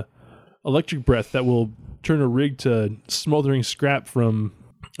got a electric breath that will turn a rig to smoldering scrap from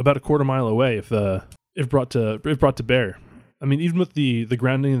about a quarter mile away if brought to bear. I mean, even with the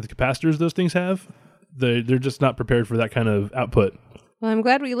grounding and the capacitors those things have, they're just not prepared for that kind of output." Well, I'm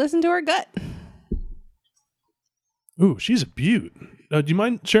glad we listened to our gut. "Ooh, she's a beaut. Do you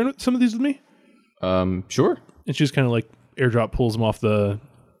mind sharing some of these with me?" Sure. And she just kind of like airdrop pulls them off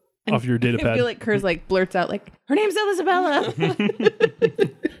your data I pad. feel like Kerr's like blurts out like, her name's Isabella.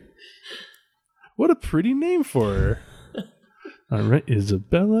 What a pretty name for her. All right,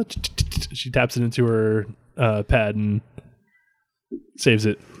 Isabella. She taps it into her pad and saves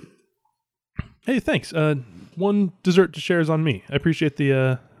it. "Hey, thanks. One dessert to share is on me. I appreciate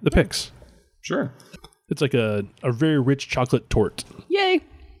the pics." Sure. It's like a very rich chocolate torte. Yay!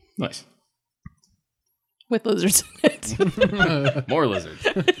 Nice. With lizards in it. More lizards.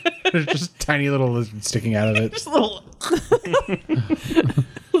 There's just tiny little lizards sticking out of it. Just little,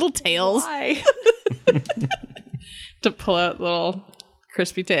 little tails Why? to pull out little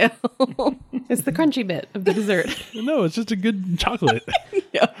crispy tail. It's the crunchy bit of the dessert. No, it's just a good chocolate.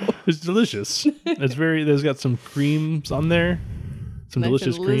 No. It's delicious. There's got some creams on there. Some Nice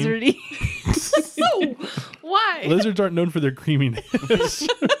delicious and cream. lizardy. No. Why? Lizards aren't known for their creaminess.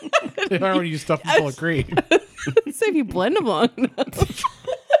 They are when you stuff them full of cream. Say if you blend them long enough.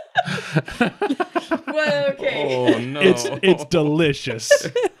 Well, okay. Oh no. It's delicious.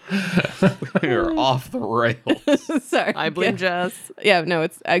 We're off the rails. Sorry. I blame Jess. Yeah, no,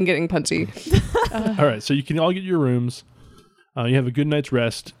 I'm getting punchy. All right, so you can all get your rooms. You have a good night's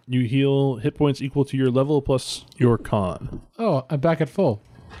rest. You heal hit points equal to your level plus your con. Oh, I'm back at full.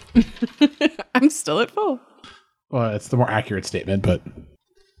 I'm still at full. Well, it's the more accurate statement, but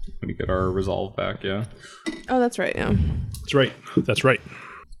We get our resolve back, yeah. Oh, that's right, yeah. That's right. That's right.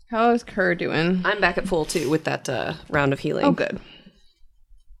 How's Kerr doing? I'm back at full too with that round of healing. Oh, good.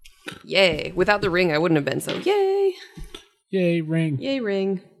 Yay. Without the ring, I wouldn't have been, so yay. yay, ring. Yay,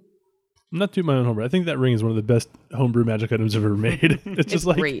 ring. I'm not to my own homebrew. I think that ring is one of the best homebrew magic items I've ever made. It's just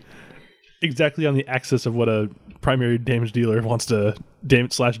like Great. exactly on the axis of what a primary damage dealer wants to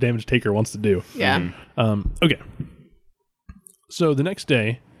damage taker wants to do. Yeah. Okay. So the next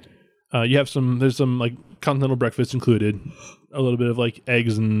day, you have there's some like continental breakfast included, a little bit of like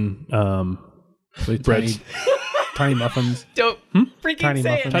eggs and Like breads. tiny muffins. Don't freaking Tiny say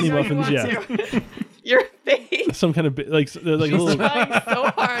muffins. it. Tiny I know you muffins, want to. Your face. Some kind of like a little Trying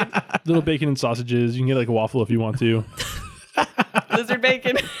so hard. little bacon and sausages. You can get like a waffle if you want to. Lizard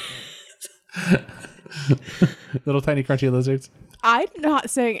bacon. Little tiny crunchy lizards. I'm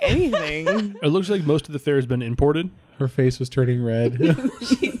not saying anything. It looks like most of the fare has been imported. Her face was turning red.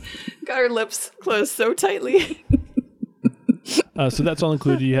 Got her lips closed so tightly. So that's all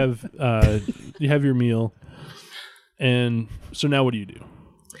included. You have your meal, and so now what do you do?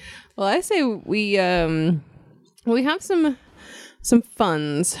 Well, I say we have some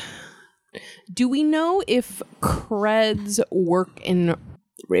funds. Do we know if creds work in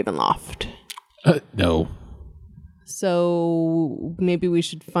Ravenloft? No. So maybe we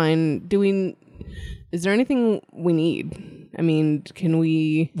should find. Is there anything we need? I mean, can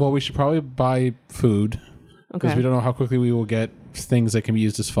we? Well, we should probably buy food because Okay. we don't know how quickly we will get things that can be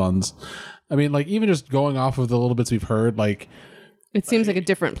used as funds. I mean, like even just going off of the little bits we've heard, like It seems like a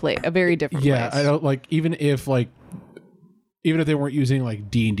different place, a very different yeah, place. I don't like even if they weren't using like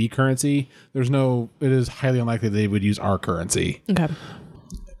D&D currency, it is highly unlikely they would use our currency. Okay.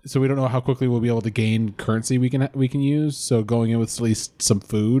 So we don't know how quickly we'll be able to gain currency we can use. So going in with at least some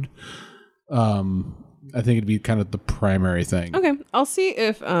food, I think it'd be kind of the primary thing. Okay. I'll see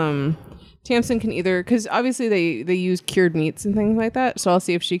if Tamsin can either, because obviously they use cured meats and things like that. So I'll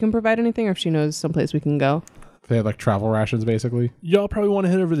see if she can provide anything or if she knows someplace we can go. They have like travel rations basically. Y'all probably want to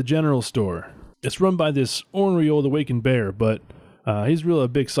head over to the general store. It's run by this ornery old awakened bear, but he's really a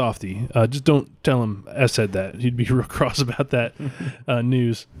big softy. Just don't tell him I said that. He'd be real cross about that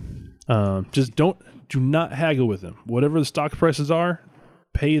news. Just do not haggle with him. Whatever the stock prices are,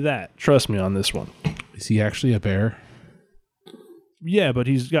 pay that. Trust me on this one. Is he actually a bear? Yeah, but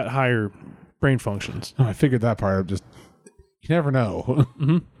he's got higher brain functions. Oh, I figured that part. You never know.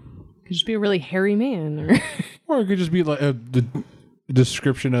 Could just be a really hairy man. Or Or it could just be like the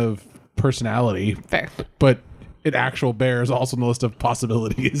description of personality, Fair. but an actual bear is also on the list of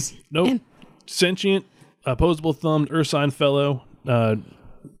possibilities. Nope. Sentient, opposable thumbed Ursine fellow.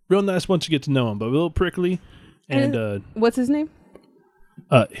 Real nice once you get to know him, but a little prickly. And What's his name?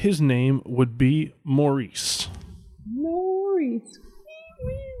 his name would be Maurice. Maurice.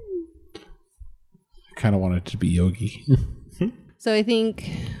 I kind of want it to be Yogi. So I think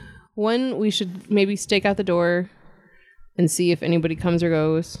we should maybe stake out the door and see if anybody comes or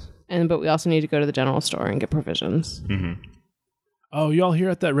goes. But we also need to go to the general store and get provisions. Oh, y'all here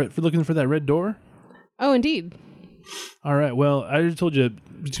at that looking for that red door? Oh, indeed. All right. Well, I already told you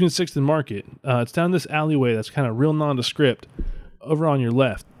between 6th and Market. It's down this alleyway that's kind of real nondescript. Over on your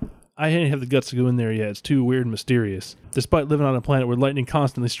left. I didn't have the guts to go in there yet. It's too weird and mysterious. Despite living on a planet where lightning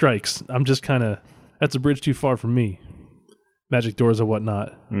constantly strikes, I'm just kind of... That's a bridge too far for me. Magic doors or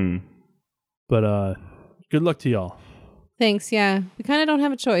whatnot. But good luck to y'all. Thanks, yeah. We kind of don't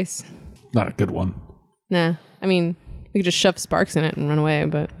have a choice. Not a good one. Nah. I mean, we could just shove sparks in it and run away,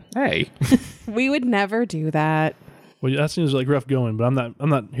 but Hey. we would never do that. Well, that seems like rough going, but I'm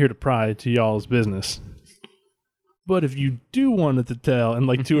not here to pry to y'all's business. But if you do want it to tell, and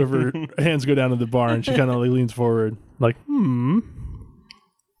like two of her hands go down to the bar, and she kind of like leans forward, like, Well,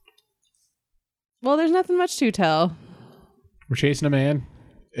 there's nothing much to tell. We're chasing a man,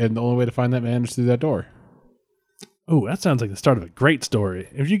 and the only way to find that man is through that door. Oh, that sounds like the start of a great story.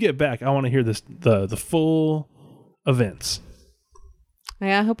 If you get back, I want to hear this the full events.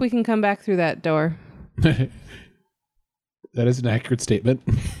 Yeah, I hope we can come back through that door. That is an accurate statement.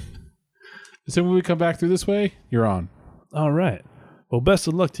 So when we come back through this way, you're on. All right. Well, best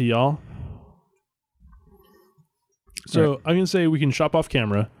of luck to y'all. So I'm going to say we can shop off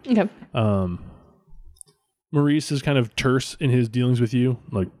camera. Okay. Maurice is kind of terse in his dealings with you.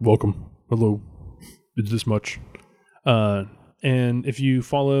 Like, welcome. Hello. It's this much. And if you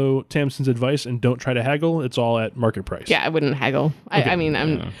follow Tamsin's advice and don't try to haggle, it's all at market price. Yeah, I wouldn't haggle. Okay. I mean,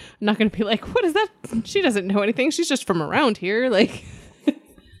 I'm not going to be like, what is that? She doesn't know anything. She's just from around here. Like...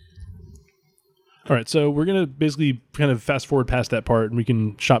 All right, so we're going to basically kind of fast forward past that part, and we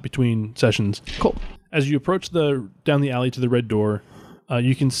can shop between sessions. Cool. As you approach down the alley to the red door,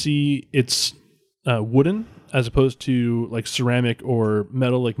 you can see it's wooden as opposed to like ceramic or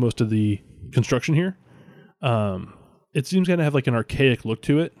metal like most of the construction here. It seems kind of have like an archaic look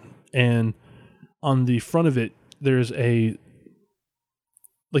to it, and on the front of it, there's a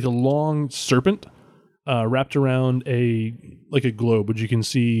long serpent wrapped around a globe, which you can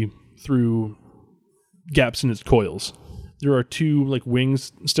see through gaps in its coils. There are two like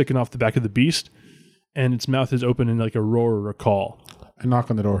wings sticking off the back of the beast, and its mouth is open in like a roar or a call. I knock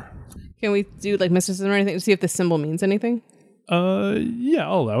on the door. Can we do like mysticism or anything to see if the symbol means anything? Yeah,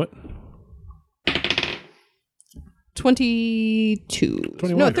 I'll allow it. 22.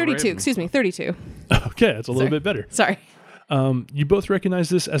 21. No, 32. Excuse me, 32. Okay, that's a little bit better. Sorry. You both recognize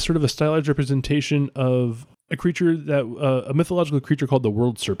this as sort of a stylized representation of a creature a mythological creature called the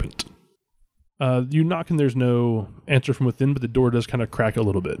World Serpent. You knock and there's no answer from within, but the door does kind of crack a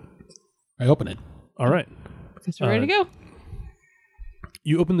little bit. I open it. All right. Guess we're ready to go.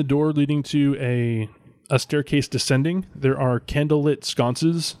 You open the door leading to a staircase descending. There are candlelit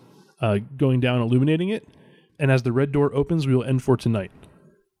sconces going down, illuminating it. And as the red door opens, we will end for tonight.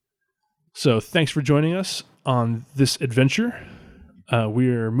 So thanks for joining us on this adventure. We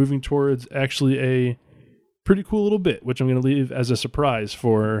are moving towards actually a pretty cool little bit, which I'm going to leave as a surprise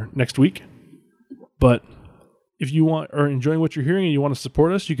for next week. But if you are enjoying what you're hearing and you want to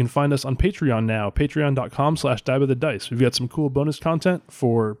support us, you can find us on Patreon now, patreon.com/diebythedice. We've got some cool bonus content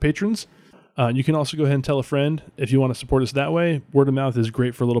for patrons. You can also go ahead and tell a friend if you want to support us that way. Word of mouth is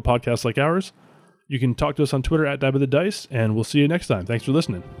great for a little podcast like ours. You can talk to us on Twitter @diebythedice, and we'll see you next time. Thanks for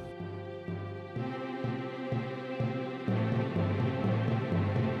listening.